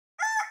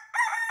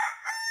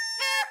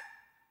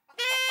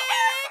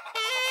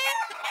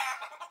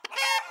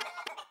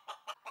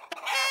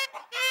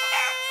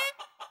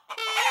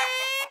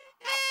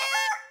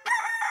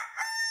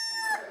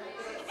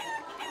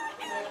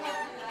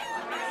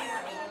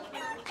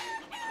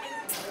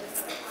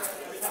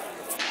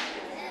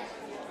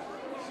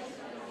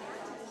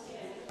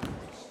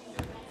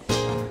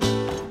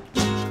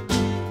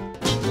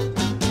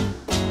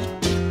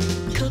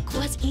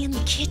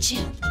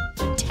kitchen,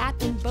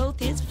 tapping both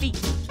his feet,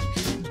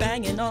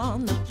 banging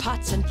on the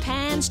pots and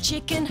pans.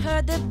 Chicken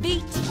heard the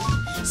beat,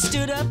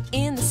 stood up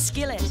in the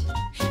skillet,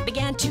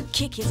 began to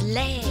kick his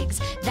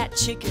legs. That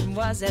chicken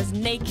was as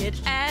naked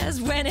as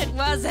when it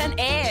was an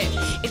egg.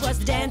 It was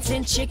the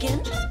dancing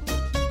chicken,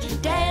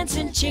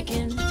 dancing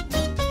chicken.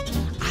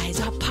 Eyes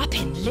are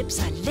popping,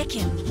 lips are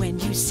licking when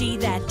you see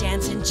that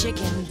dancing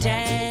chicken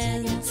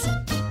dance.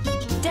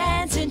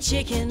 Dancing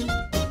chicken.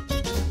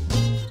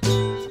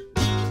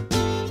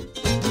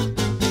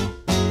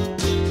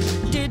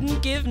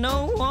 Didn't give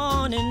no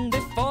warning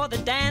before the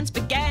dance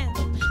began,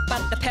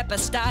 but the pepper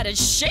started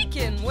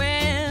shaking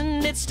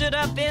when it stood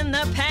up in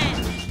the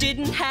pan.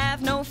 Didn't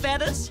have no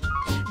feathers,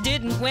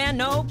 didn't wear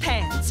no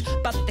pants,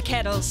 but the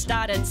kettle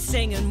started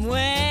singing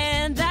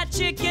when that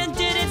chicken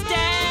did its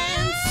dance.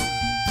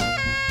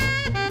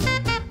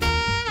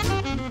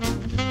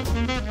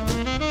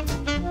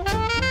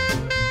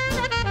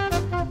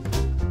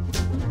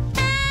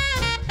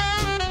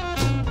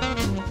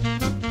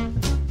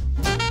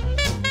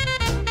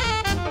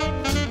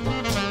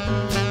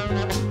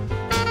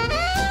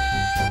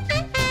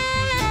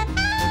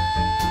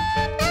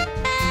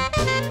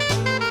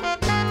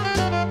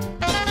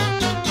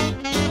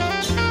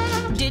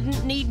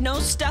 Didn't need no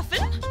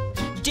stuffing,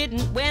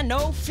 didn't wear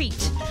no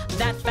feet.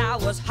 That fowl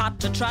was hot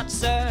to trot,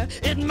 sir.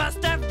 It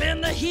must have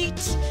been the heat.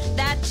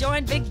 That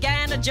joint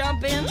began to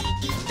jump in.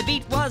 The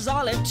beat was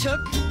all it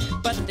took,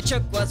 but the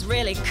chook was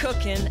really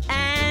cooking,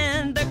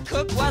 and the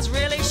cook was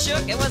really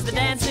shook. It was the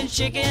dancing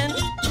chicken,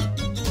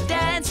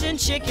 dancing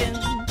chicken.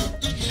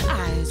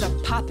 Eyes are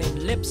popping,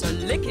 lips are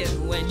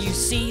licking when you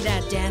see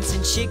that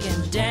dancing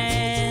chicken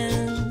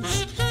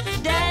dance.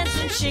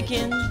 Dancing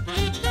chicken.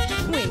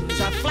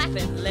 Wings are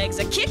flapping, legs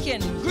are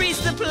kicking. Grease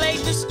the plate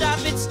to stop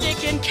it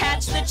sticking.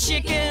 Catch the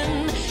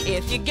chicken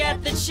if you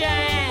get the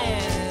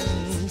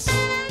chance.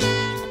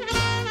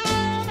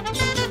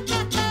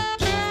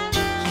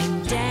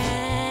 And dance.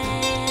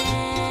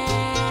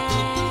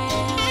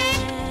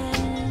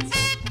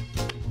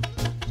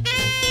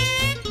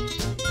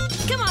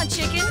 Come on,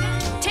 chicken,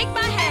 take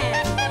my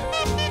hand.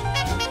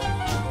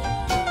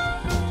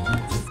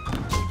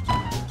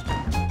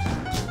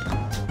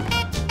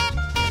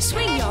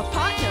 Swing your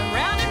partner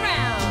round and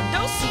round.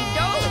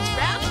 Do-si-do, it's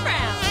round and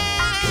round.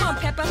 Come on,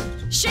 Peppa,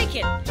 shake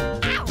it.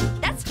 Ow,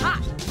 that's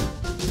hot.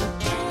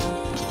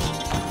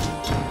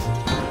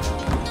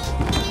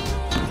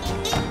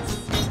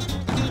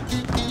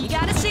 You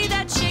gotta see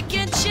that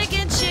chicken,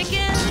 chicken,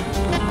 chicken.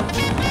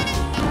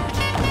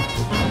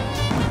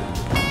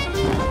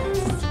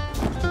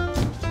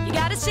 You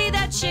gotta see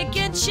that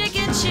chicken,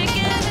 chicken,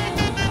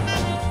 chicken.